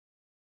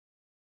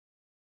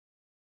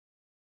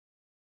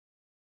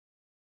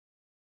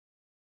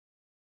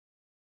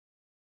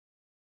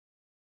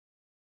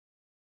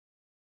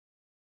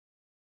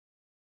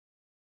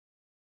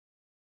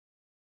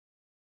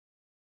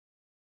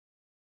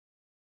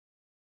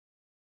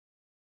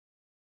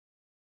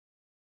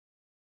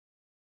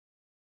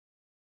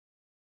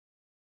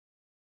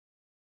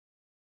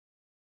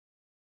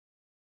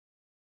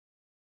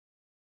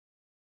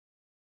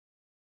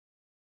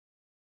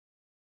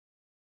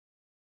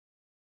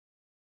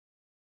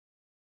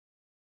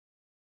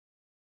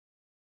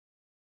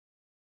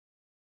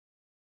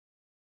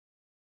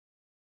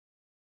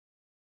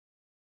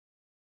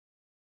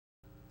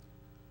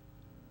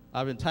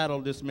I've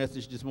entitled this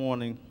message this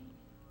morning,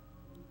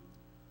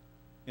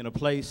 In a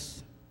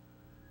Place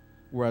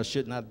Where I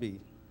Should Not Be.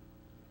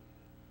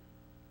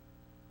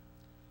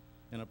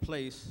 In a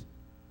place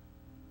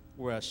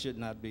where I should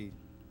not be.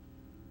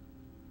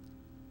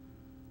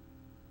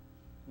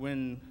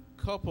 When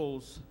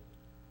couples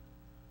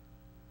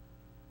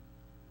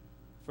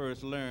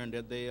first learn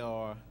that they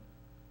are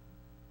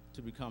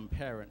to become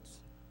parents,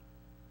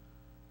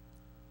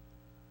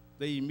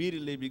 they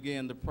immediately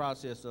begin the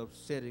process of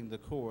setting the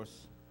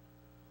course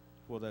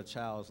for their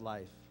child's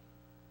life.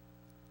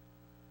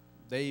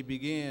 They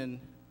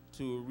begin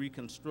to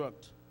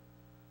reconstruct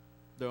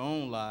their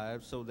own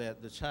lives so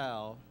that the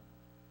child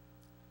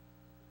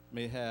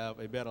may have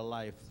a better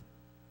life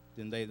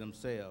than they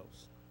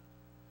themselves.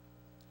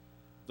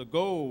 The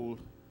goal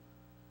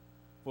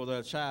for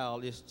their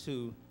child is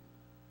to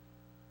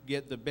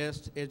get the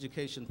best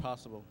education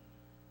possible,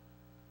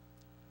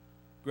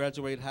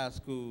 graduate high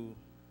school,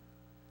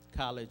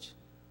 college,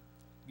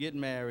 get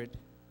married,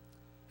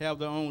 have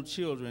their own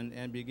children,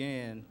 and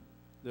begin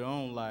their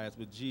own lives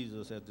with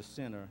Jesus at the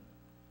center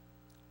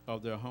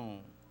of their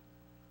home.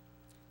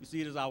 You see,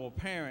 it is our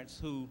parents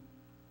who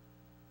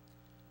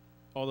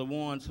are the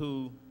ones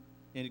who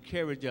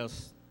encourage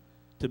us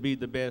to be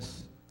the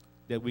best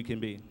that we can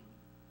be.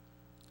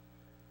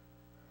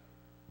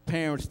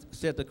 Parents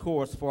set the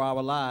course for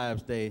our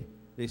lives. They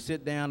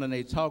sit down and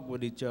they talk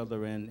with each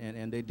other,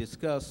 and they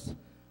discuss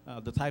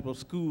the type of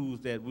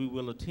schools that we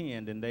will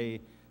attend, and they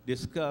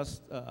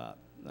discuss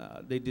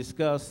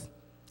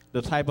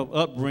the type of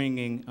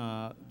upbringing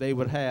they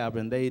would have,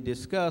 and they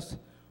discuss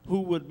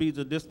who would be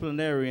the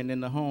disciplinarian in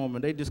the home,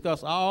 and they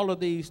discuss all of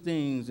these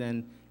things,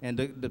 and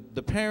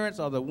the parents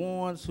are the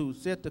ones who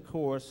set the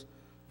course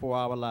for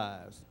our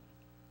lives.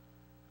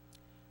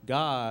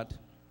 God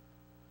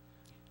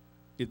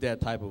is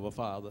that type of a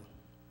father.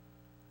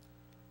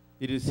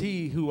 It is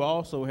he who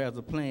also has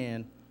a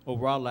plan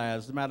over our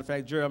lives. As a matter of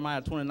fact,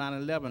 Jeremiah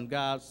 29:11,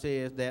 God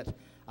says that,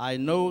 I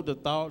know the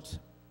thoughts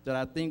that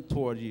I think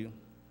toward you,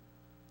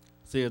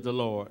 says the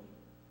Lord.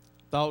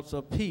 Thoughts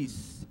of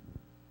peace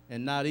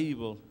and not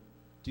evil,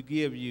 to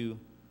give you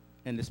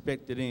an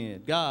expected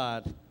end.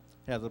 God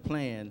has a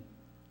plan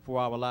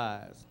for our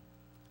lives.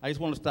 I just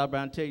want to stop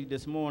by and tell you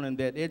this morning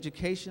that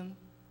education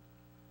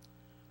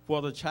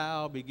for the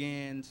child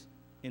begins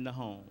in the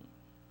home.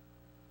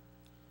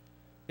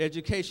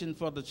 Education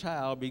for the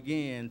child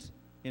begins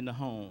in the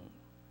home.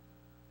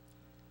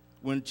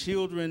 When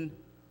children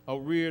are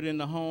reared in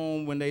the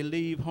home, when they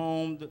leave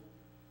home,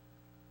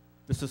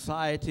 the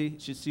society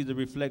should see the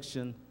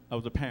reflection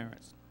of the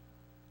parents.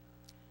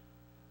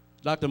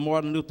 Dr.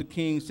 Martin Luther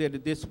King said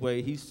it this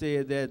way. He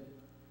said that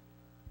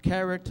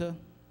character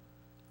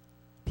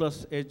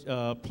plus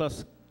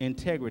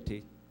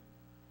integrity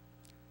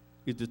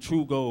is the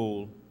true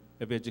goal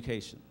of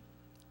education.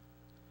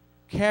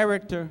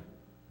 Character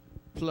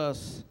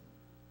plus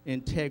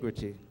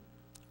integrity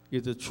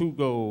is the true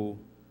goal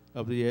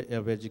of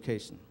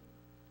education.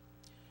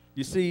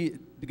 You see,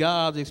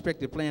 God's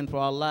expected plan for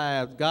our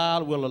lives,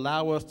 God will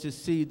allow us to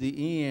see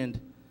the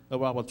end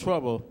of our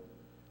trouble.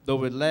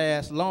 Though it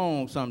lasts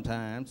long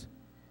sometimes,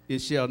 it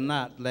shall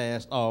not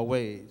last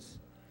always.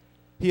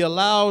 He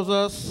allows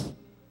us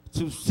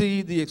to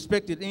see the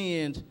expected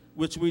end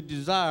which we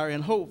desire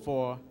and hope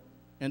for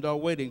and are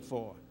waiting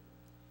for.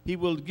 He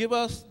will give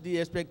us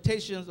the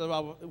expectations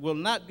will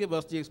not give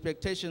us the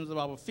expectations of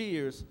our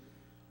fears,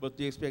 but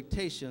the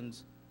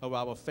expectations of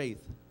our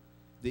faith.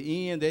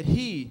 The end that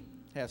he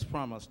has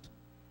promised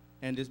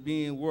and is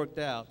being worked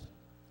out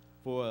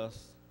for us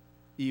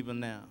even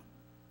now.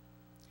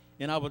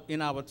 In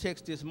our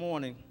text this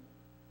morning,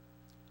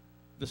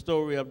 the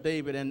story of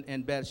David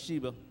and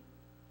Bathsheba.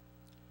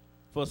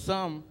 For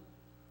some,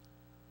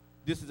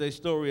 this is a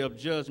story of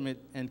judgment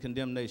and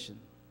condemnation.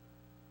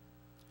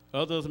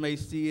 Others may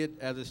see it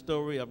as a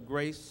story of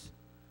grace,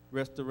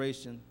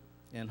 restoration,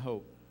 and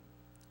hope.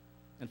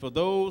 And for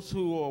those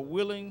who are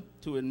willing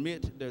to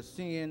admit their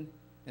sin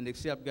and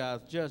accept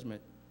God's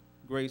judgment,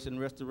 grace and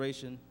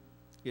restoration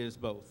is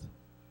both.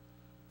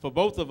 For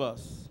those of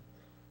us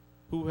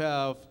who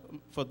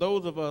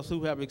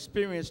have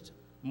experienced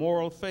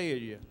moral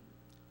failure,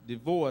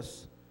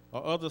 divorce,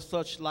 or other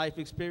such life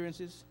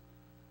experiences,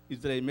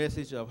 is a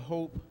message of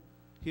hope,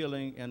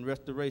 healing, and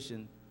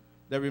restoration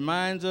that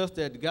reminds us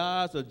that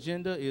God's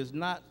agenda is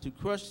not to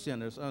crush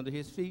sinners under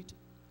his feet,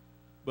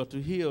 but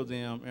to heal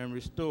them and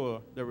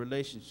restore their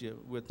relationship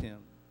with him.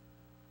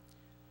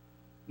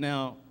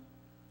 Now,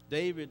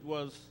 David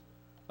was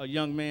a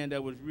young man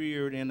that was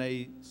reared in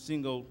a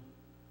single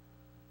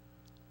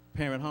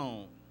parent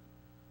home.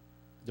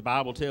 The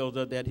Bible tells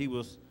us that he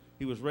was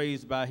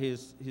raised by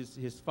his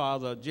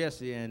father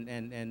Jesse,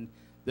 and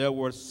there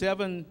were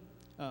seven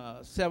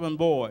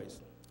boys,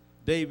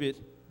 David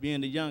being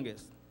the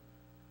youngest.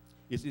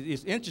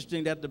 It's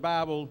interesting that the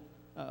Bible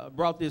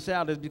brought this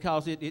out, is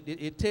because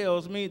it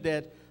tells me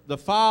that the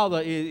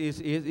father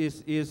is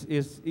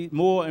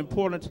more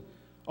important,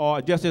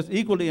 or just as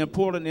equally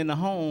important in the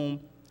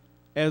home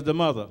as the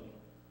mother.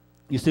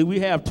 You see,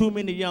 we have too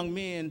many young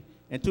men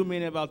and too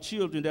many of our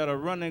children that are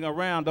running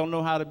around don't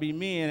know how to be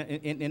men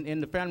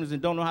in the families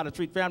and don't know how to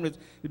treat families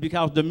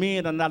because the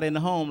men are not in the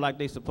home like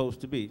they're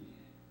supposed to be.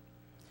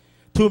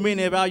 Too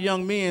many of our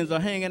young men are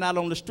hanging out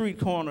on the street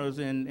corners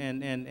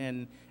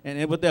and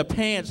with their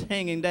pants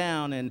hanging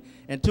down.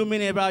 And too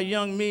many of our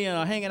young men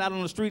are hanging out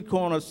on the street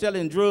corners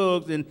selling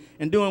drugs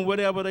and doing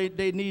whatever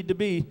they need to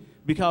be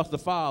because the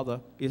father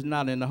is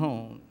not in the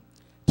home.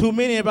 Too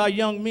many of our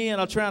young men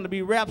are trying to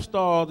be rap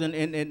stars and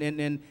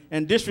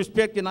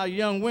disrespecting our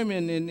young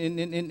women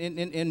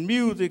in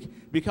music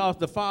because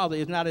the father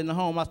is not in the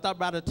home. I stopped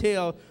by to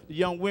tell the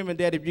young women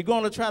that if you're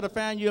going to try to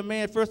find you a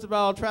man, first of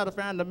all, try to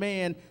find a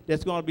man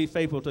that's going to be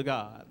faithful to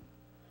God.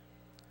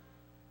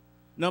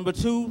 Number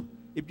two,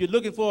 if you're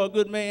looking for a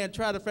good man,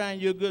 try to find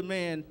you a good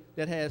man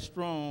that has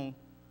strong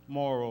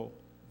moral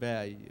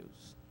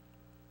values.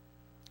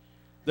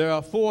 There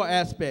are 4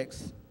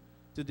 aspects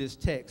to this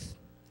text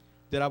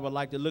that I would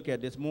like to look at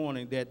this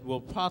morning that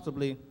will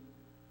possibly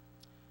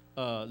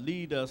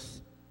lead us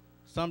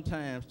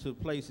sometimes to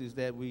places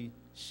that we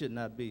should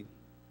not be.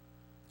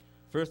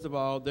 First of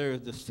all, there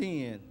is the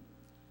sin,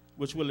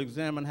 which will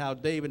examine how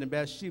David and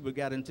Bathsheba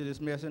got into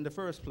this mess in the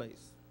first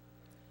place.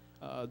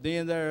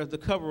 Then there is the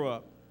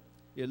cover-up.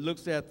 It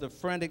looks at the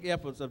frantic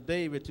efforts of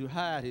David to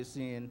hide his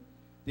sin.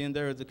 Then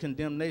there is the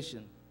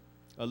condemnation,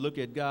 a look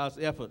at God's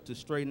effort to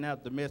straighten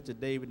out the mess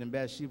that David and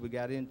Bathsheba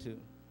got into.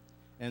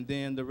 And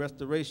then the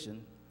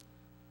restoration,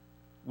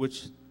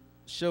 which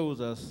shows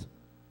us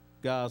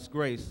God's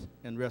grace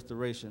and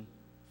restoration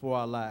for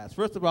our lives.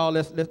 First of all,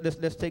 let's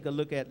take a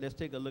look at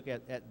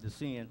the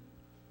sin.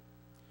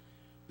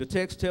 The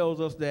text tells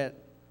us that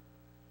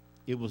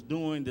it was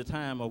during the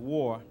time of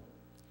war,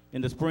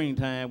 in the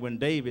springtime, when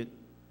David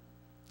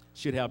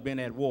should have been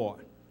at war.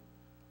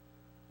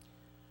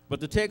 But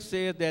the text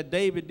says that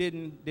David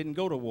didn't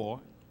go to war,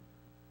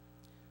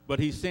 but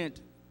he sent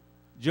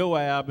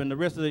Joab and the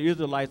rest of the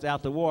Israelites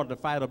out to war to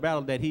fight a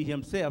battle that he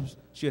himself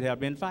should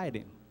have been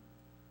fighting.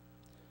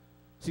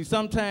 See,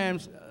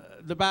 sometimes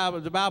the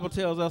Bible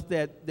tells us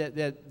that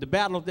the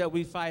battles that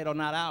we fight are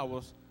not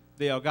ours,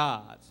 they are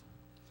God's.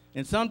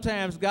 And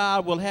sometimes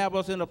God will have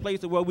us in a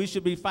place where we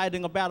should be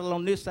fighting a battle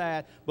on this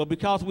side, but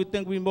because we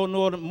think we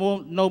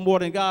know more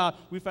than God,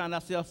 we find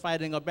ourselves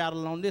fighting a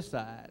battle on this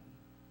side.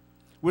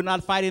 We're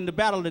not fighting the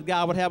battle that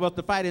God would have us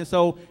to fight, and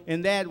so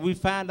in that we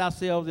find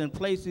ourselves in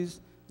places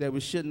that we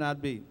should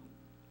not be.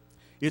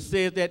 It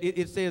says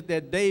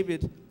that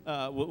David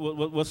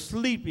was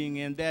sleeping,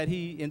 and that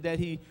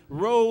he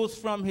rose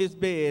from his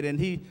bed and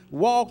he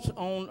walked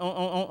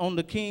on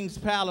the king's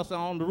palace,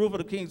 on the roof of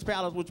the king's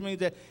palace, which means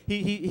that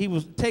he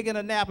was taking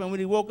a nap, and when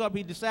he woke up,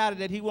 he decided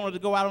that he wanted to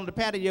go out on the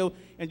patio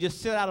and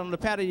just sit out on the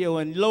patio.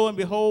 And lo and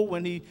behold,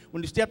 when he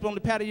stepped on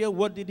the patio,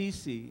 what did he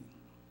see?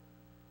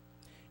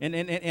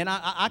 And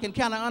I can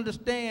kind of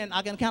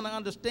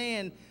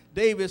understand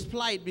David's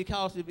plight,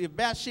 because if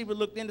Bathsheba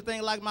looked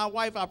anything like my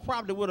wife, I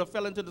probably would have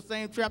fell into the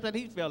same trap that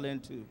he fell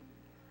into.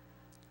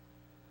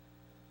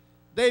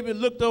 David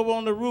looked over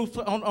on the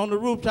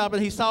rooftop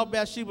and he saw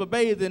Bathsheba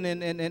bathing,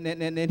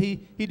 and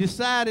he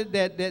decided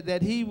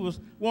that he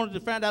wanted to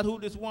find out who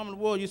this woman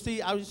was. You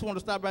see, I just want to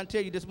stop by and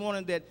tell you this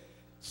morning that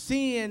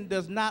sin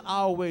does not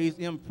always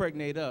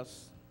impregnate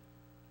us.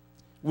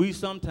 We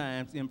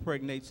sometimes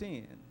impregnate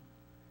sin.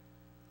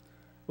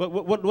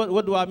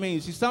 What do I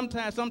mean? See,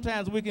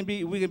 sometimes we can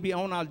be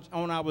on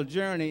our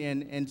journey,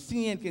 and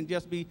sin can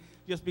just be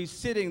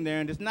sitting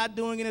there, and it's not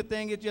doing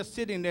anything. It's just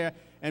sitting there,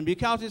 and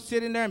because it's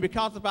sitting there, and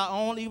because of our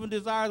own evil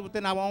desires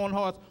within our own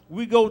hearts,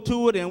 we go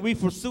to it and we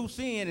pursue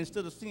sin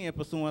instead of sin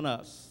pursuing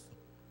us.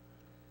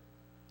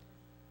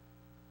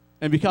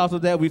 And because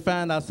of that, we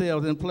find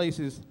ourselves in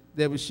places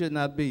that we should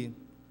not be.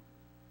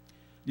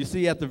 You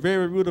see, at the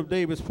very root of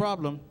David's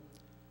problem,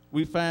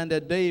 we find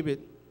that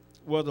David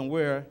wasn't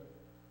where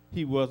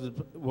he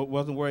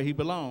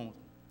belonged.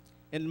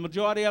 And the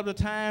majority of the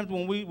times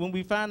when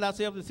we find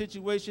ourselves in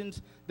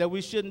situations that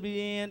we shouldn't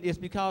be in, it's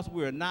because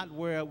we're not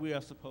where we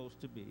are supposed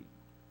to be.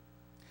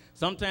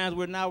 Sometimes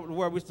we're not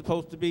where we're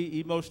supposed to be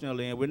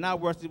emotionally, and we're not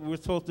where we're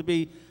supposed to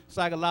be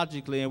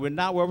psychologically, and we're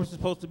not where we're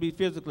supposed to be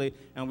physically,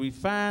 and we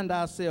find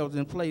ourselves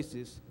in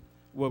places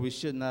where we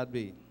should not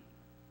be.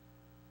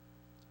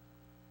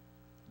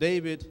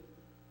 David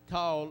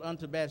called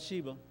unto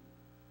Bathsheba,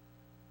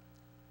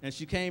 and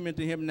she came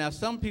into him. Now,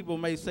 some people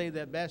may say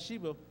that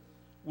Bathsheba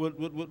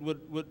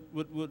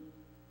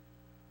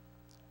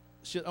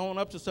should own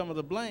up to some of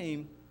the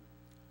blame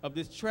of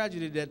this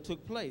tragedy that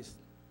took place,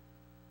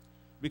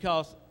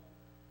 because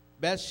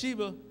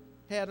Bathsheba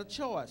had a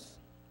choice.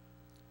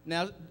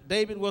 Now,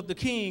 David was the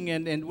king,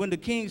 and when the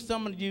king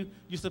summoned you,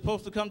 you're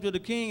supposed to come to the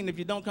king, and if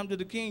you don't come to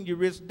the king, you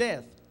risk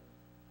death.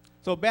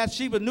 So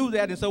Bathsheba knew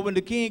that, and so when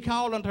the king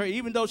called unto her,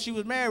 even though she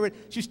was married,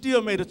 she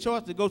still made a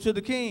choice to go to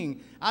the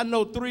king. I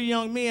know 3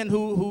 young men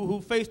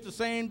who faced the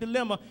same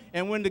dilemma,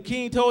 and when the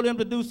king told them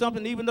to do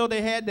something, even though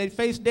they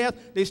faced death,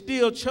 they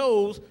still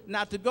chose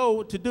not to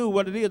go to do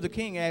what it is the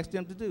king asked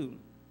them to do.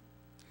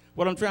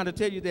 What I'm trying to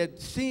tell you is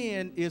that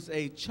sin is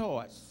a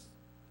choice.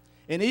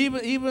 And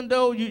even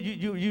though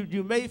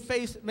you may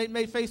face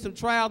some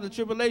trials and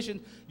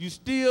tribulations, you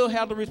still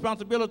have the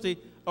responsibility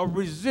of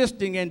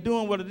resisting and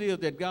doing what it is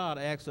that God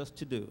asks us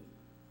to do.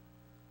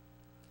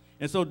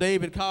 And so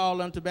David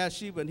called unto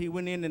Bathsheba, and he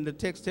went in, and the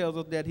text tells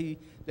us that he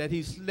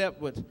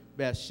slept with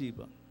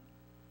Bathsheba.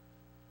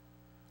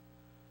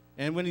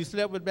 And when he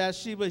slept with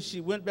Bathsheba, she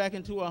went back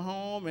into her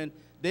home, and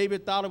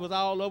David thought it was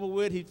all over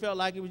with. He felt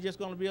like it was just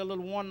going to be a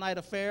little one-night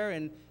affair,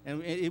 and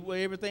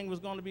everything was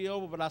going to be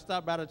over. But I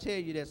stopped by to tell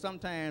you that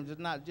sometimes it's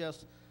not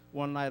just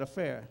one-night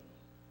affair.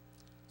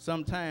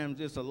 Sometimes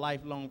it's a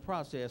lifelong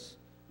process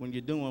when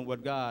you're doing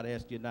what God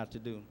asked you not to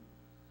do.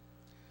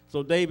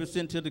 So David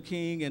sent to the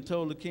king and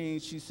told the king,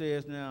 she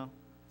says, now,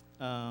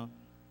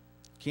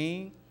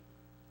 King,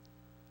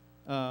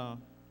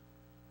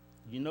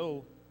 you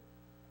know,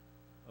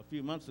 a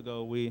few months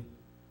ago we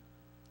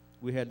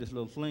had this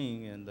little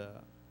fling, and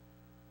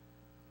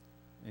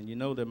you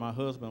know that my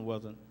husband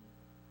wasn't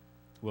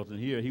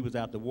here. He was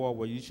out the war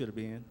where you should have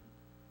been.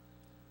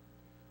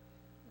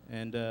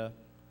 And I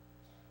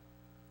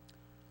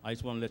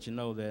just want to let you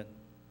know that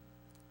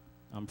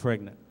I'm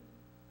pregnant.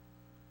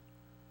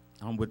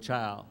 I'm with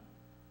child.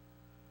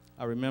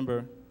 I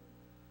remember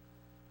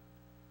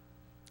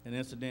an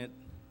incident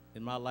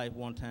in my life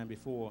one time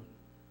before.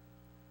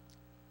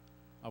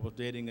 I was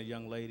dating a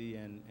young lady,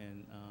 and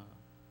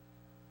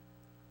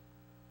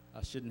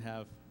I shouldn't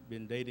have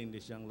been dating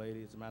this young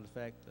lady. As a matter of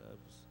fact, it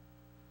was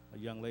a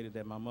young lady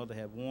that my mother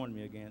had warned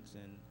me against,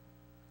 and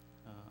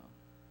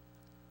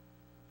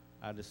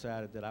I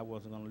decided that I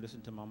wasn't going to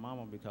listen to my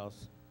mama because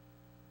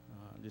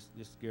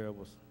this girl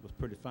was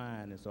pretty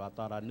fine, and so I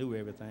thought I knew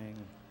everything.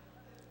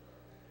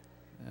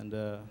 And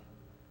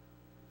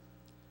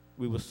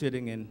we were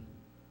sitting and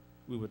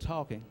we were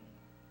talking,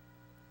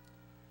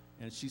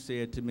 and she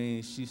said to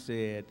me, she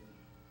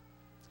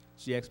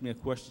asked me a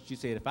question. She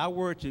said, if I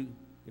were to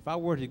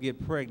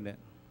get pregnant,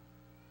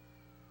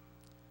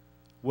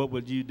 what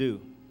would you do?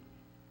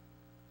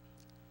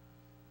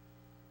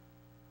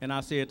 And I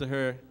said to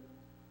her,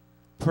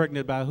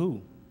 pregnant by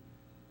who?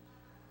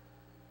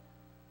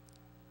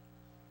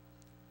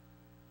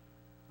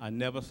 I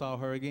never saw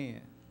her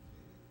again.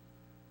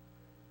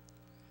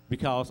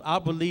 Because I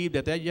believed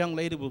that young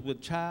lady was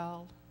with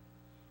child,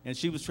 and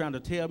she was trying to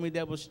tell me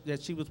that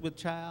she was with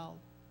child.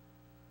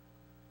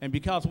 And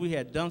because we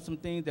had done some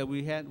things that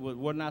we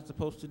were not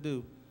supposed to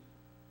do,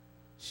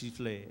 she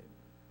fled.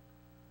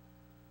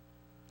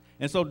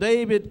 And so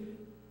David,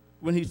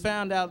 when he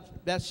found out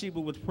that Bathsheba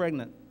was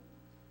pregnant,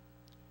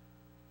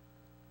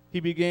 he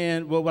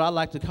began what I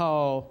like to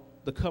call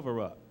the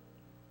cover-up.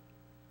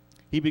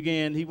 He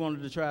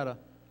wanted to try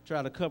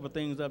to cover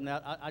things up.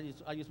 Now,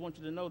 I just want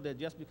you to know that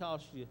just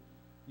because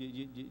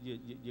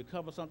you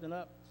cover something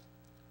up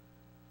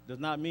does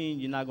not mean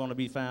you're not going to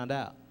be found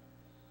out.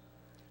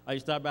 I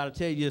just stopped by to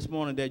tell you this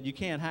morning that you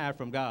can't hide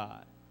from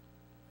God.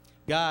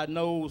 God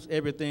knows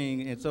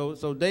everything. And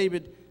so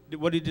David,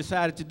 what he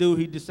decided to do,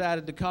 he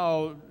decided to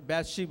call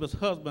Bathsheba's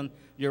husband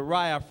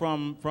Uriah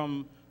from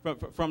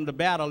the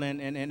battle.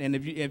 And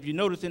if you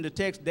notice in the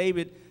text,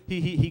 David,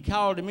 he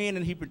called him in,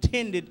 and he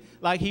pretended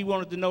like he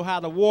wanted to know how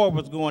the war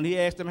was going. He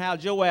asked him how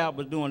Joab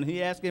was doing.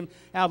 He asked him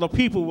how the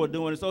people were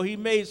doing. And so he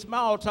made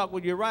small talk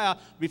with Uriah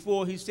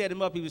before he set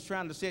him up. He was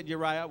trying to set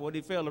Uriah up. What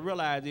he failed to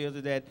realize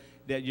is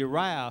that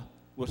Uriah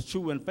was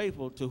true and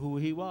faithful to who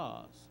he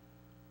was.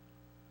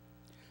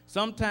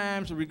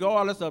 Sometimes,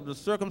 regardless of the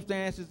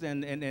circumstances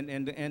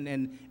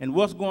and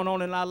what's going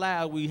on in our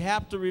lives, we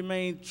have to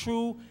remain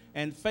true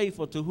and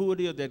faithful to who it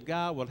is that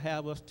God will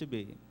have us to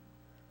be.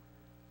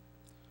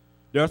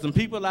 There are some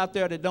people out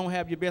there that don't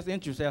have your best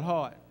interests at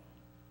heart.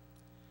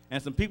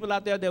 And some people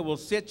out there that will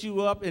set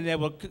you up and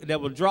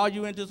that will draw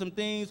you into some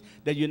things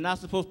that you're not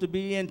supposed to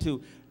be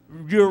into.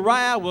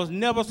 Uriah was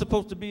never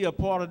supposed to be a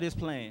part of this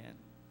plan.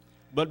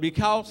 But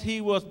because he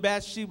was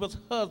Bathsheba's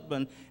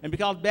husband, and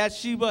because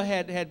Bathsheba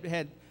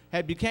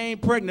had became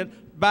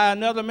pregnant by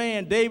another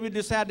man, David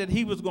decided that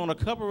he was going to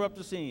cover up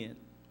the sin.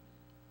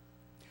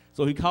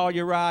 So he called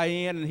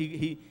Uriah in, and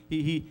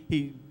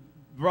he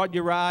brought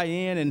Uriah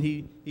in, and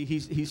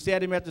he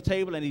sat him at the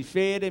table, and he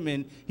fed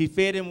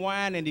him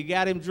wine, and he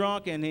got him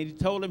drunk, and he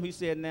told him, he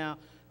said, now,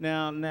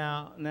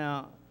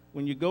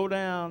 when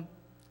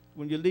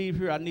you leave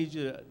here, I need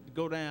you to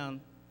go down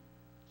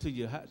to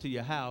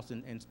your house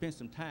and spend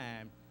some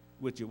time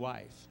with your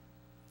wife,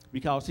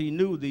 because he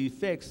knew the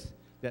effects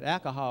that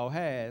alcohol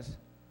has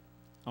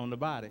on the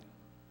body.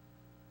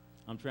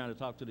 I'm trying to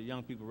talk to the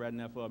young people right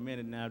now for a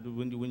minute now.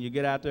 When you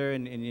get out there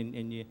and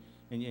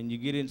you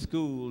get in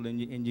school and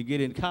you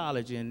get in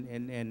college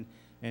and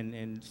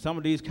some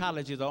of these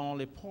colleges are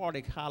only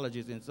party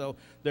colleges, and so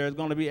there's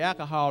going to be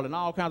alcohol and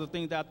all kinds of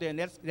things out there, and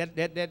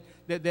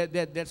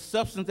that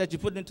substance that you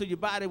put into your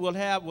body will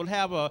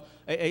have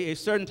a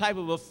certain type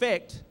of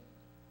effect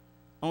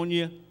on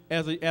you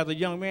as a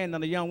young man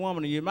and a young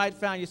woman, and you might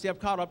find yourself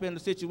caught up in the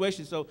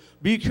situation. So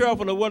be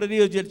careful of what it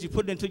is that you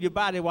put into your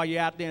body while you're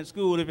out there in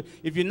school.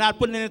 If you're not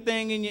putting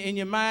anything in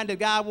your mind that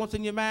God wants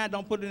in your mind,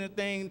 don't put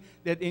anything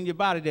that in your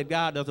body that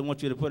God doesn't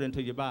want you to put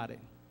into your body.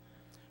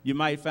 you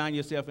might find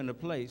yourself in a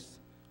place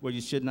where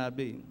you should not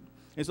be.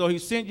 And so he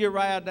sent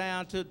Uriah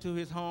down to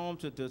his home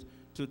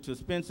to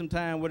spend some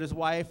time with his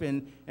wife.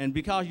 And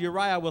because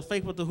Uriah was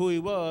faithful to who he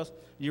was,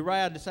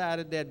 Uriah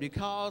decided that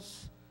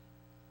because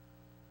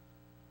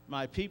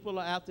my people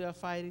are out there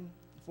fighting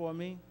for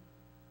me,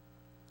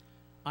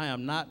 I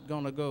am not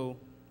going to go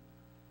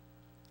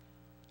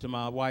to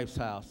my wife's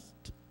house.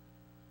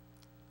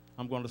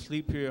 I'm going to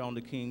sleep here on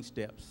the king's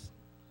steps.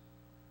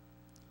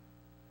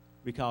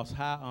 Because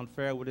how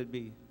unfair would it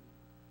be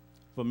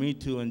for me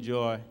to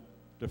enjoy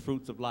the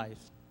fruits of life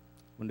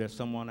when there's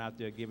someone out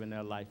there giving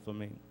their life for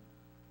me?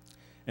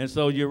 And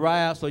so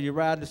Uriah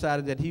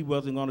decided that he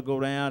wasn't going to go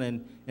down,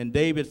 and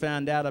David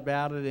found out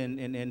about it,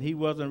 and he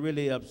wasn't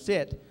really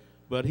upset,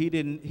 but he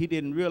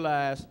didn't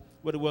realize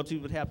what it was he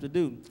would have to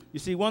do. You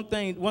see, one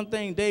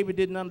thing David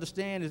didn't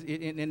understand is,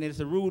 and it's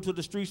a rule to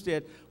the streets,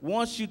 that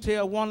once you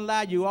tell one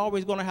lie, you're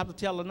always going to have to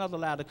tell another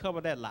lie to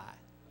cover that lie.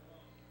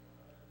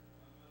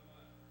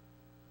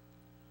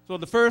 So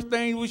the first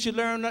thing we should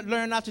learn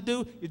not to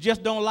do is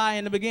just don't lie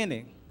in the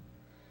beginning.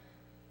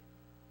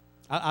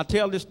 I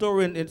tell this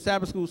story in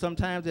Sabbath school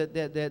sometimes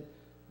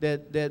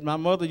that my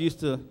mother used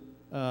to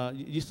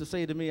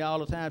say to me all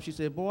the time. She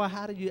said, "Boy,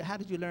 how did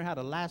you learn how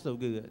to lie so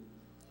good?"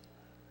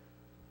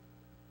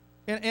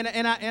 And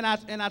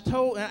I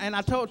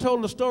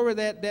told the story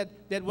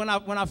that when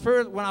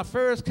I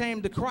first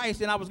came to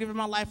Christ and I was giving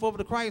my life over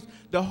to Christ,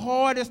 the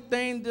hardest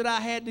thing that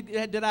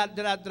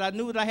I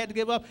knew that I had to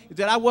give up is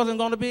that I wasn't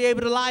going to be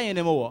able to lie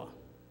anymore.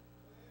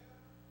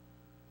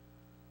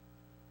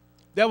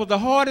 That was the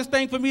hardest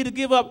thing for me to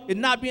give up, is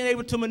not being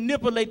able to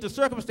manipulate the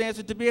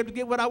circumstances to be able to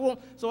get what I want.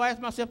 So I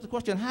asked myself the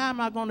question, how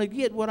am I going to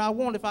get what I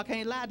want if I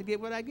can't lie to get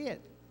what I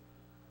get?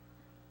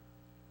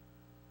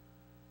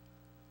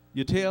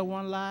 You tell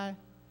one lie,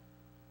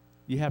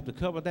 you have to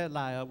cover that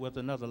lie up with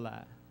another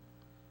lie.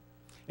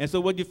 And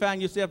so what you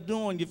find yourself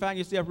doing, you find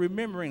yourself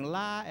remembering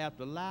lie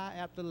after lie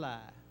after lie.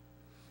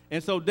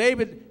 And so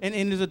David,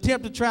 in his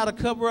attempt to try to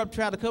cover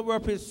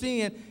up his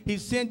sin, he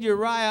sent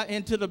Uriah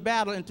into the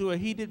battle, into a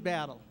heated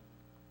battle,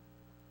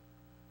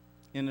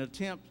 in an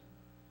attempt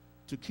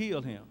to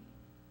kill him.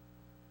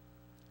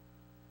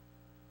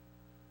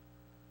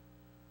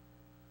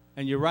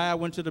 And Uriah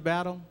went to the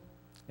battle,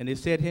 and they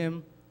set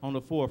him on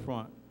the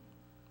forefront.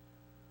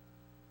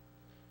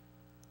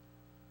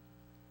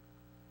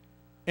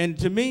 And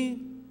to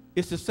me,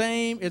 it's the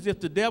same as if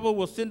the devil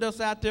will send us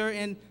out there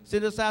and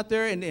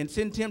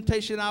send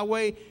temptation our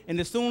way.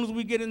 And as soon as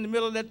we get in the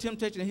middle of that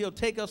temptation, he'll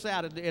take us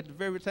out at the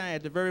very time,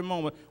 at the very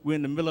moment we're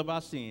in the middle of our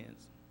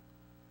sins.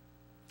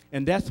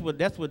 And that's what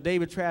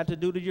David tried to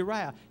do to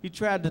Uriah. He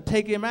tried to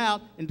take him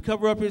out and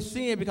cover up his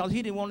sin because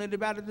he didn't want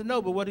anybody to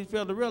know. But what he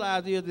failed to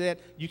realize is that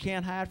you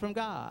can't hide from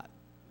God.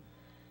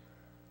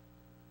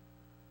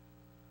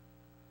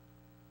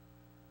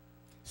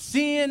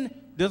 Sin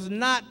does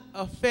not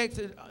affect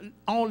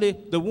only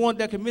the one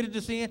that committed the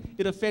sin.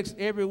 It affects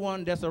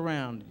everyone that's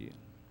around you.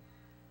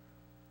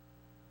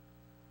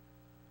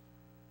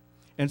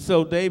 And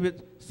so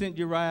David sent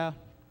Uriah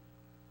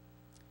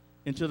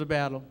into the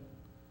battle.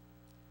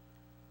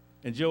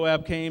 And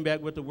Joab came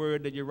back with the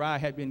word that Uriah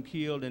had been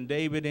killed. And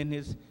David, in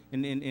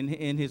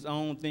his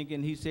own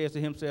thinking, he says to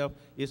himself,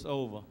 "It's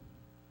over."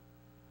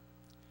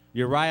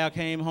 Uriah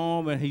came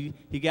home and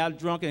he got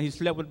drunk and he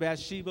slept with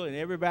Bathsheba, and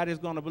everybody's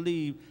going to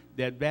believe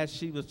that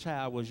Bathsheba's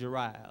child was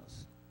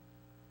Uriah's.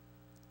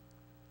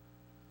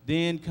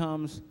 Then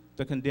comes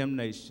the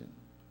condemnation.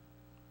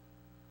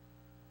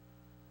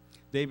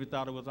 David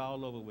thought it was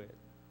all over with.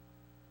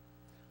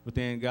 But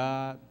then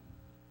God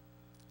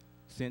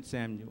sent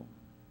Samuel.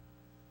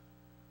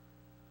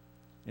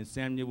 And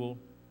Samuel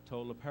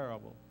told a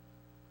parable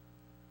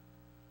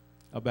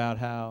about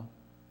how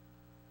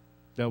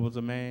there was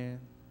a man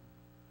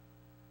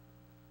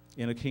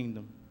in a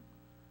kingdom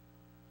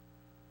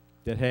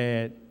that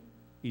had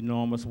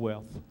enormous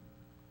wealth.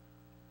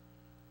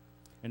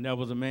 And there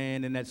was a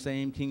man in that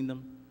same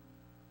kingdom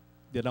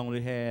that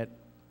only had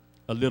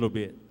a little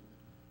bit.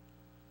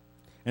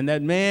 And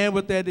that man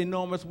with that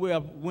enormous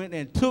wealth went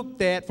and took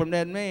that from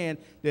that man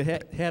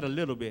that had a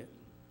little bit.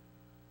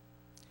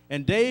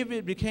 And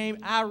David became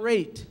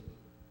irate.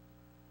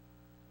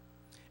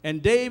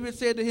 And David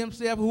said to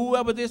himself,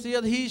 whoever this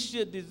is, he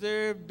should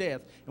deserve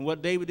death. And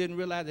what David didn't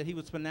realize, that he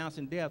was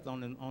pronouncing death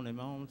on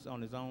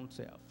his own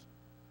self.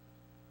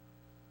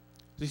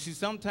 You see,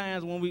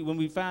 sometimes when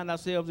we find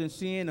ourselves in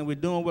sin and we're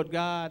doing what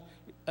God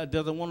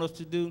doesn't want us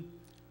to do,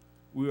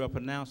 we are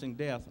pronouncing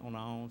death on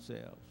our own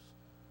selves.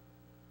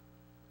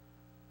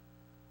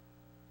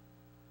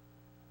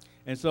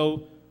 And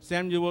so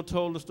Samuel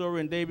told the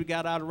story, and David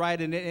got out right.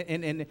 And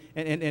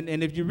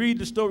if you read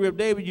the story of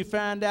David, you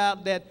find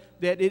out that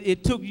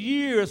it took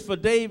years for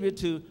David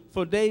to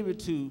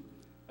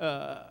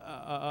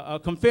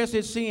confess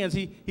his sins.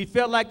 He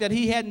felt like that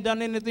he hadn't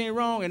done anything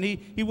wrong, and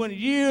he went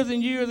years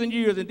and years and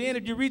years. And then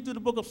if you read through the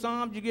book of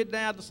Psalms, you get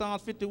down to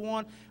Psalms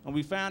 51, and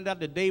we find out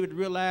that David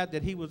realized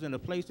that he was in a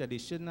place that he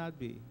should not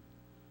be.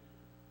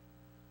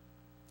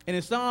 And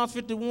in Psalms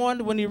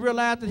 51, when he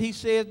realized that, he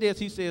says this,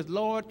 he says,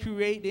 "Lord,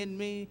 create in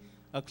me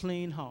a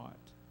clean heart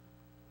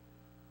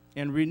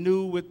and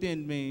renew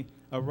within me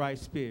a right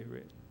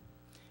spirit.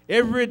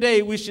 Every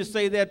day we should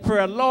say that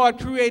prayer, Lord,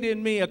 create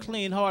in me a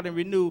clean heart and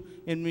renew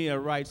in me a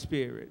right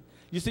spirit.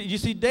 You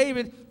see,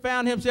 David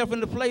found himself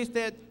in the place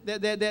that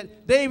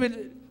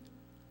David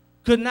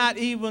could not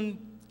even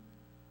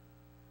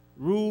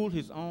rule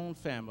his own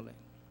family.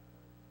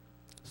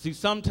 See,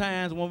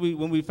 sometimes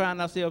when we find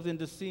ourselves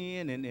into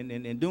sin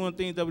and doing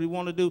things that we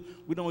want to do,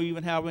 we don't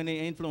even have any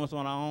influence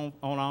on our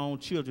own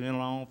children and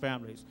our own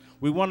families.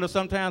 We wonder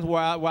sometimes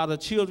why the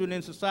children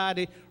in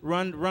society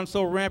run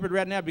so rampant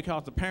right now,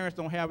 because the parents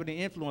don't have any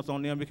influence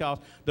on them, because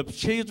the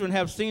children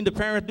have seen the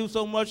parents do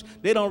so much,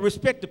 they don't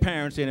respect the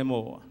parents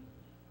anymore.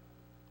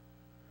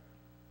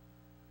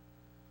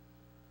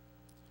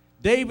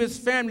 David's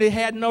family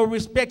had no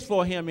respect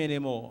for him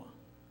anymore.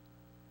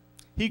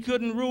 He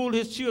couldn't rule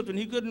his children.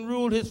 He couldn't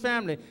rule his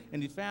family.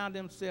 And he found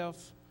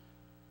himself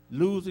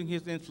losing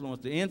his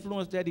influence. The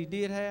influence that he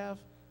did have,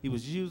 he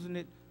was using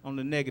it on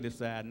the negative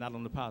side, not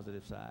on the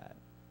positive side.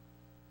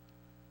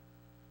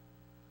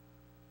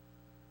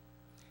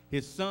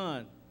 His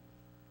son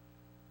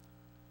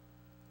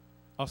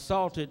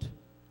assaulted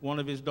one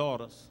of his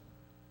daughters.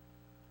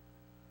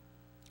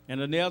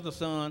 And another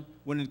son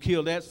went and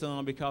killed that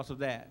son because of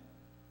that.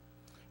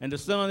 And the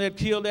son that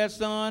killed that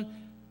son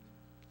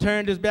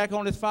turned his back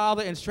on his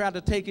father and tried to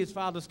take his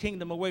father's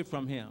kingdom away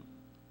from him.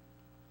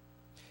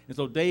 And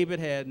so David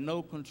had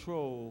no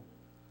control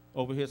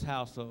over his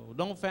household.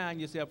 Don't find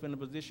yourself in a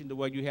position to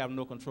where you have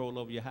no control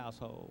over your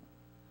household.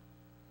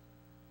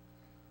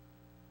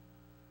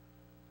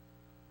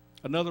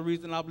 Another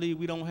reason I believe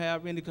we don't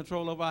have any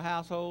control over our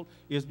household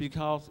is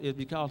because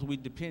we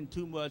depend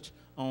too much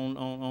on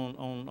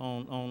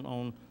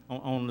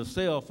the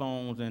cell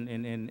phones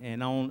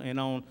and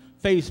on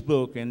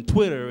Facebook and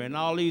Twitter, and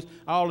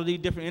all of these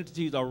different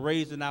entities are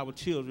raising our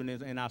children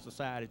in our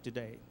society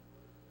today.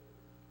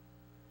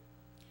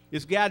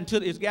 It's gotten to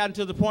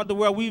the point to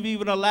where we've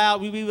even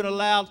allowed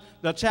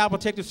the Child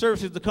Protective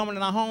Services to come in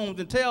our homes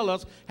and tell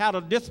us how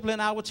to discipline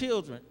our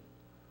children.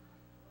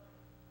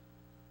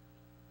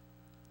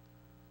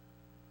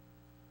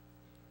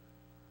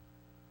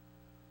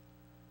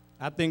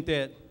 I think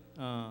that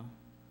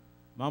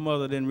my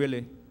mother didn't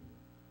really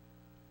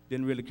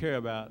care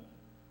about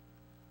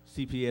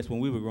CPS when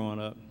we were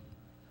growing up.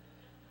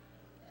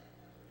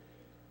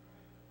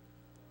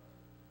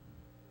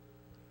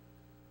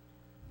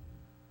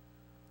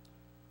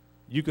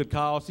 You could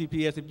call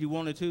CPS if you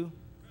wanted to,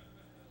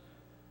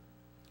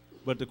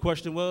 but the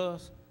question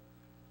was,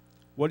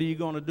 what are you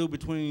going to do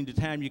between the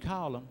time you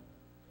call them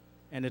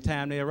and the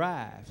time they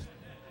arrive?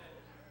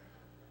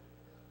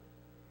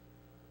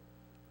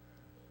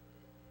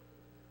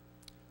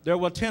 There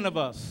were 10 of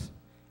us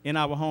in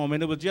our home,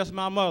 and it was just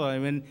my mother.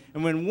 And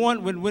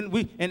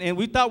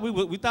we thought we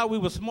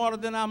were smarter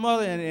than our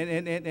mother,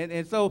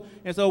 and so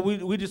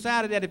we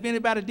decided that if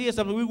anybody did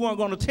something, we weren't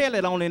going to tell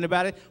it on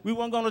anybody. We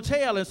weren't going to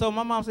tell. And so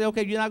my mom said,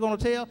 "Okay, you're not going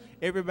to tell.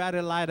 Everybody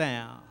lie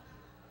down."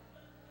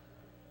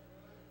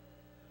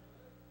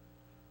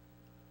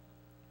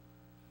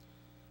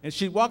 And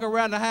she'd walk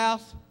around the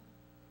house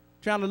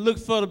trying to look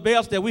for the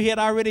belts that we had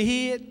already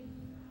hid.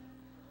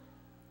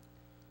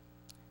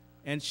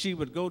 And she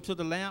would go to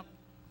the lamp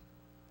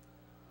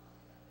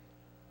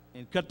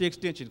and cut the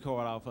extension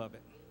cord off of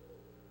it.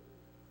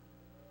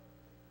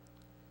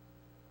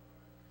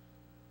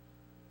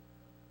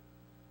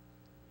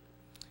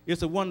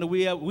 It's a wonder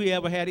we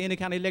ever had any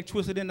kind of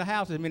electricity in the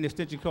house as many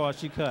extension cords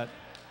she cut.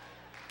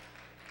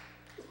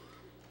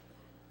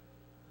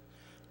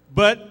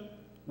 But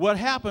what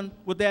happened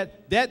with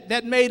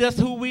that made us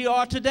who we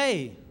are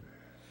today.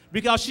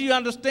 Because she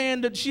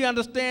understand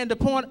the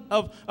point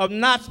of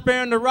not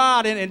sparing the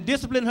rod and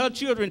disciplining her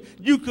children.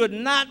 You could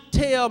not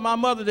tell my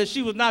mother that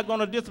she was not going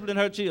to discipline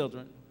her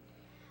children.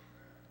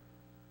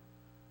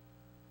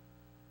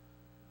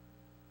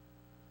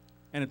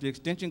 And if the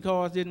extension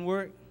cords didn't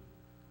work,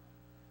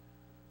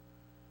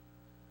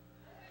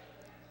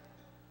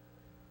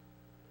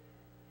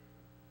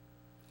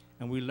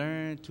 and we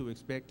learned to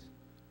respect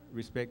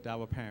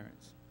our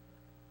parents.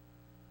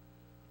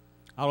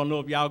 I don't know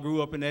if y'all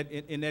grew up in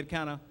that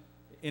kind of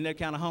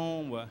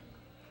home where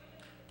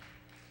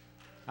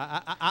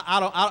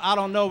I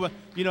don't know, but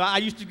you know, I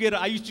used to get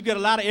a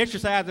lot of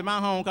exercise in my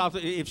home, because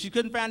if she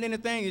couldn't find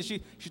anything and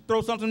she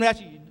throw something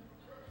at you.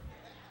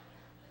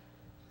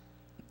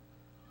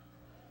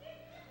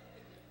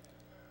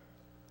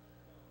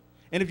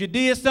 And if you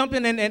did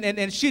something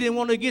and she didn't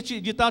want to get you,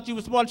 you thought you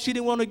were smart, she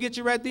didn't want to get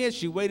you right then,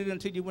 she waited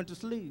until you went to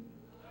sleep.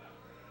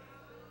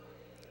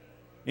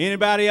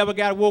 Anybody ever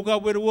got woke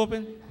up with a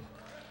whooping?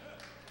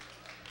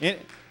 And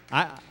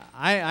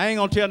I ain't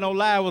gonna tell no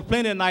lie. It was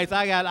plenty of nights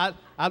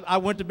I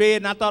went to bed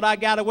and I thought I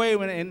got away,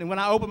 and when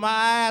I opened my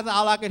eyes,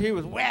 all I could hear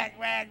was whack,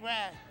 whack,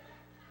 whack.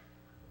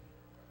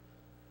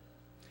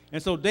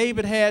 And so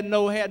David had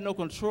no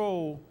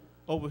control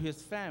over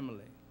his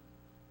family.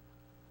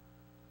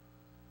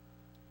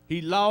 He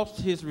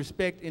lost his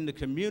respect in the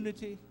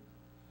community.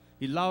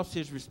 He lost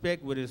his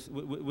respect with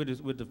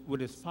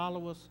his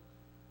followers.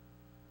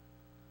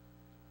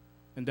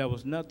 And there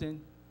was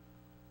nothing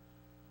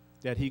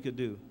that he could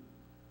do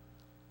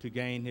to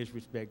gain his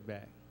respect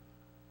back.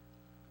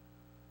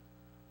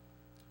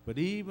 But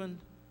even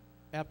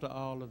after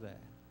all of that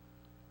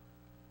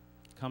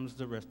comes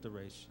the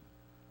restoration.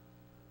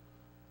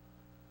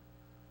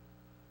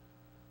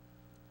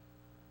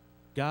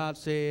 God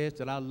says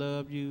that I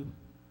love you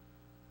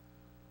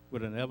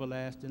with an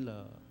everlasting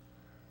love.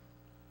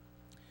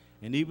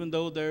 And even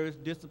though there is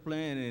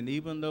discipline, and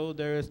even though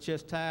there is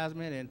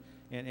chastisement,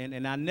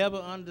 and I never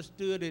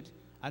understood it,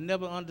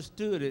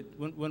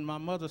 when my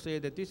mother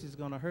said that this is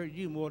going to hurt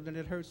you more than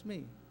it hurts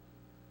me.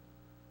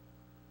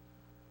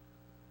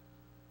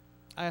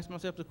 I asked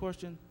myself the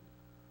question,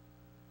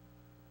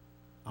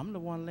 I'm the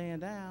one laying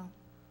down.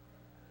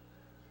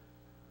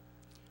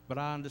 But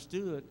I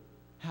understood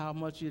how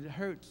much it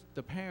hurts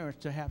the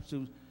parents to have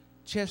to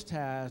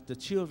chastise the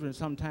children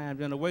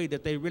sometimes in a way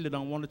that they really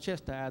don't want to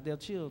chastise their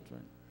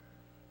children.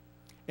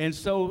 And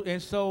so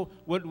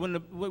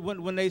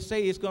when they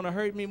say it's going to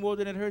hurt me more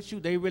than it hurts you,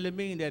 they really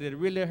mean that it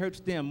really hurts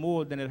them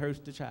more than it hurts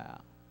the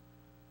child.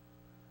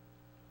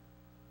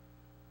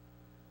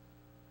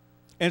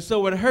 And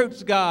so it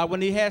hurts God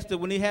when he has to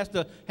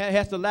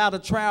allow the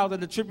trials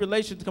and the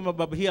tribulations to come up.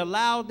 But he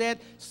allowed that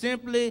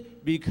simply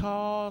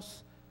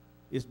because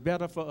it's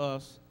better for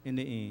us in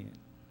the end.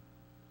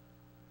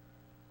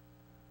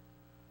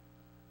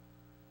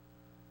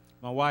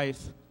 My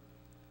wife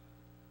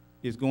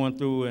is going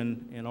through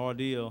an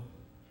ordeal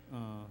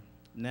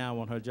now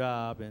on her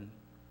job, and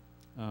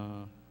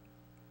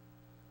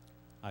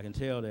I can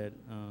tell that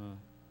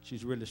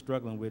she's really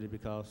struggling with it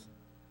because,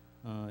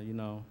 you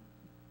know,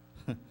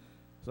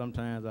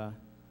 sometimes I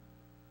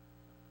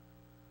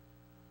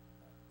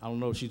don't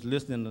know if she's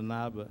listening or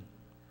not, but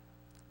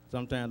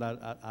sometimes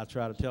I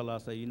try to tell her, I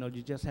say, you know,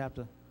 you just have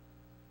to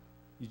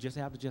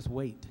just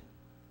wait.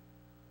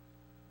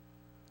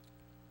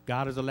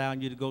 God is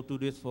allowing you to go through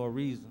this for a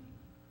reason.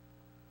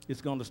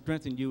 It's going to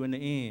strengthen you in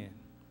the end.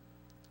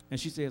 And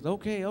she says,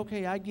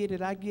 okay, I get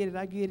it.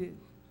 And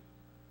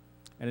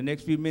the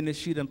next few minutes,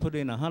 she done put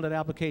in 100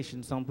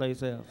 applications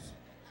someplace else.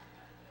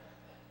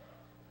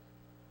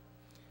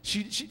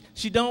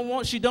 She don't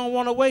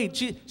want to wait.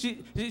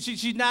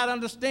 She's not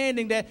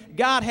understanding that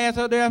God has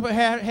her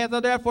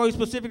there for a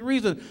specific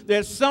reason.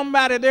 There's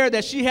somebody there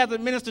that she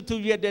hasn't ministered to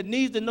yet that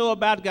needs to know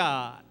about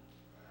God.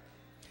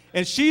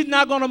 And she's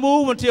not going to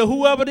move until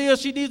whoever it is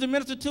she needs to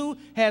minister to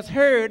has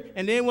heard.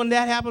 And then when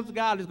that happens,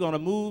 God is going to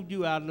move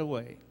you out of the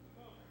way.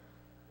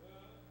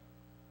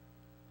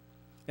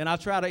 And I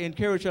try to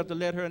encourage her to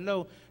let her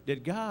know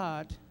that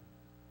God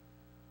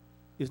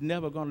is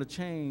never going to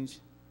change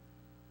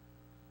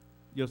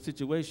your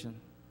situation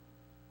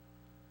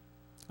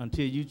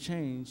until you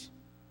change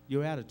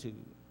your attitude.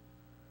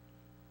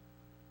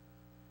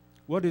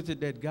 What is it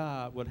that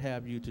God would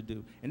have you to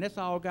do? And that's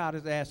all God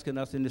is asking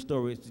us in the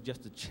story, is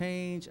just to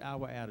change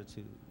our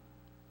attitude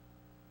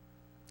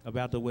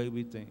about the way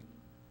we think.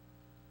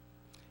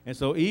 And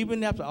so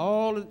even after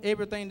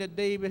everything that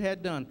David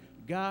had done,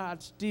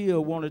 God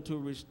still wanted to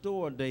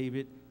restore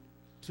David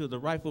to the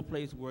rightful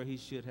place where he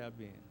should have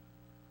been.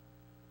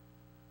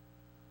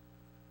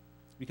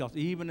 Because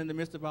even in the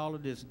midst of all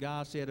of this,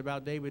 God said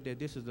about David that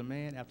this is a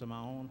man after my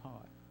own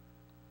heart.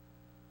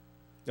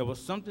 There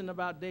was something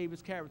about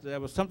David's character. There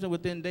was something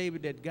within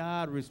David that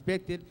God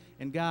respected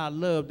and God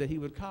loved, that he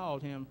would call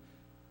him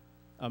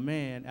a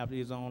man after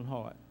his own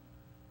heart.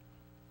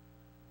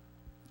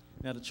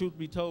 Now, the truth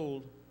be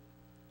told,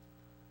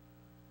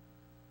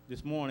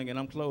 this morning, and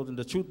I'm closing,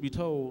 the truth be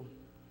told,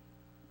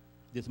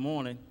 this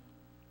morning,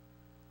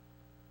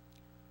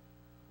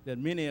 that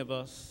many of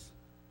us,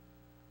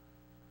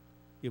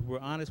 if we're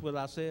honest with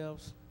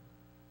ourselves,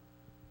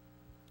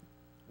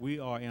 we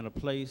are in a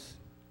place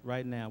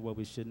right now where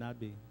we should not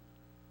be.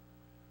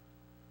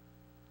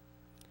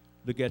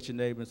 Look at your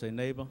neighbor and say,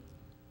 neighbor,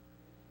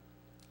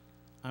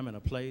 I'm in a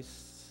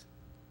place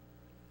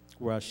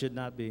where I should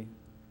not be.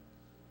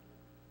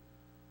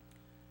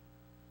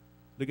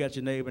 Look at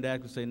your neighbor and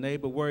ask and say,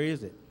 neighbor, where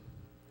is it?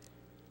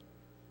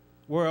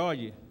 Where are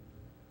you?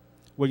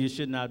 Where you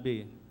should not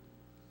be.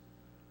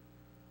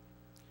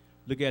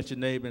 Look at your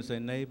neighbor and say,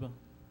 neighbor,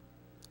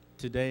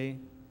 today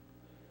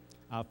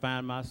I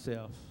find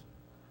myself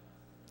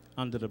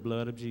under the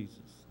blood of Jesus.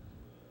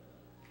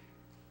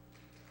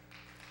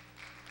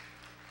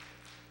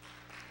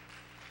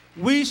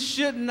 We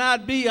should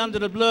not be under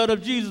the blood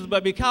of Jesus,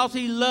 but because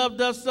he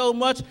loved us so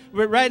much,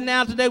 right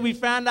now today we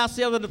find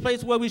ourselves in a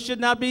place where we should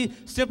not be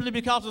simply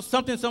because of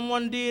something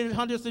someone did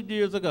hundreds of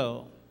years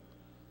ago.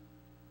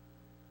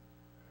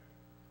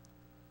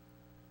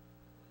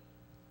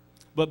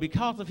 But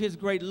because of his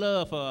great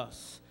love for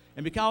us,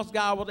 and because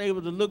God was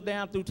able to look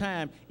down through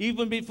time,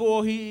 even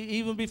before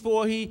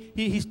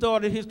he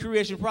started his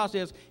creation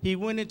process, he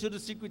went into the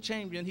secret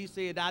chamber and he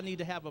said, I need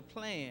to have a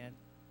plan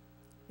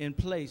in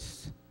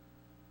place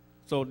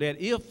so that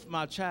if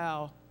my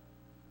child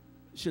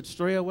should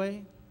stray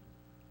away,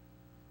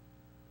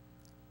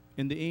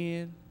 in the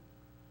end,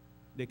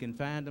 they can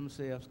find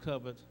themselves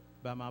covered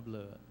by my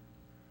blood.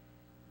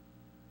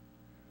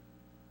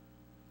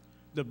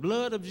 The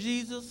blood of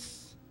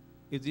Jesus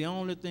is the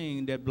only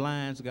thing that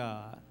blinds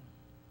God.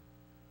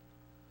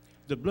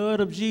 The blood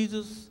of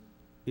Jesus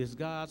is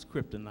God's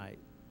kryptonite.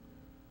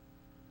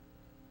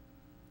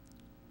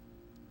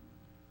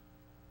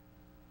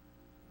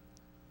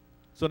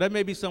 So there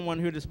may be someone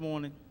here this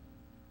morning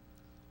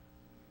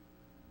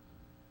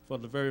for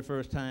the very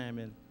first time,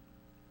 and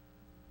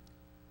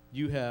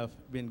you have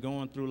been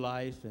going through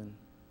life, and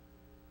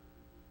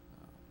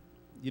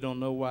you don't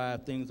know why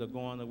things are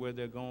going the way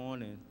they're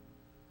going, and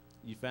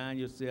you find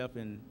yourself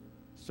in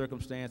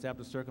circumstance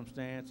after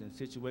circumstance and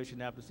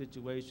situation after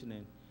situation,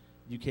 and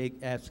you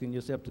keep asking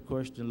yourself the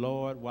question,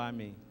 Lord, why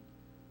me?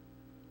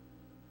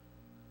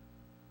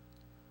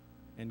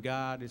 And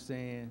God is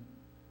saying,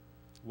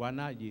 why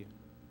not you?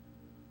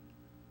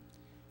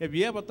 Have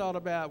you ever thought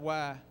about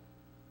why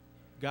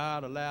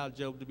God allowed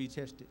Job to be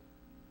tested?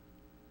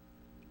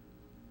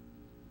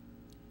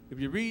 If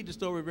you read the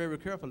story very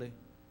carefully,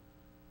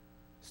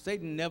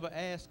 Satan never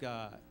asked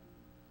God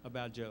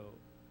about Job.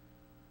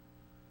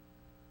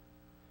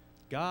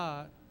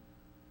 God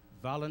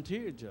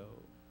volunteered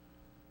Job.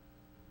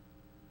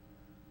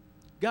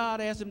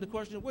 God asked him the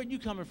question, where are you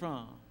coming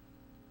from?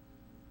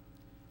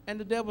 And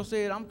the devil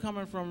said, I'm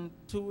coming from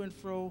to and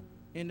fro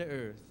in the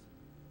earth.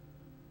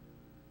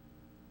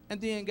 And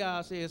then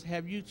God says,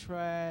 have you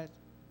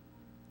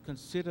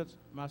considered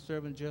my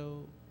servant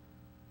Job?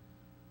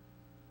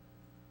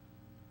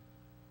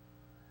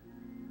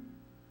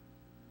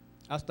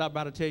 I stopped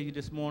by to tell you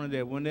this morning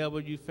that whenever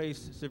you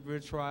face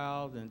severe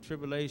trials and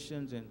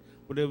tribulations and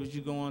whatever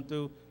you're going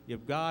through,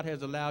 if God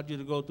has allowed you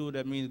to go through it,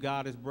 that means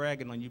God is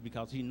bragging on you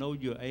because he knows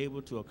you're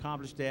able to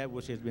accomplish that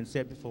which has been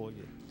set before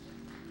you.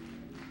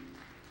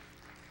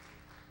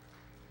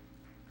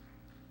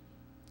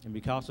 And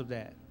because of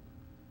that,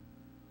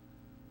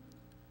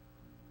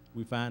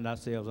 we find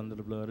ourselves under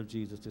the blood of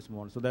Jesus this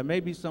morning. So there may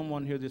be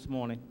someone here this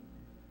morning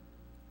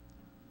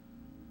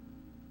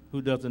who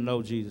doesn't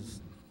know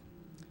Jesus,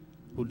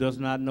 who does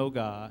not know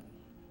God,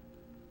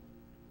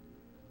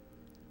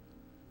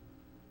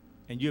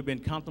 and you've been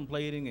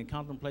contemplating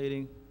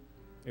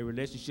a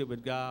relationship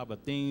with God,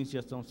 but things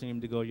just don't seem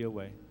to go your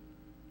way.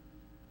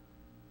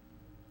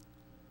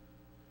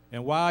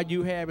 And while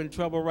you're having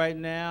trouble right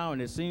now,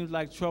 and it seems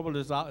like trouble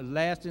is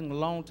lasting a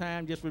long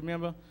time, just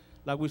remember,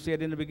 like we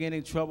said in the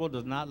beginning, trouble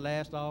does not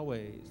last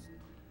always.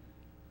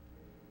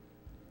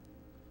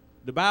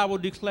 The Bible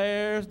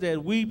declares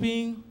that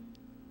weeping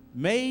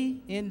may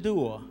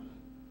endure.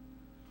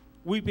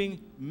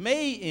 Weeping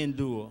may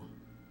endure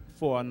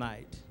for a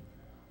night,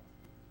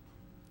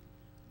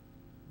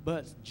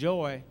 but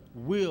joy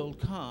will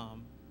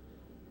come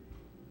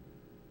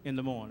in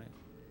the morning.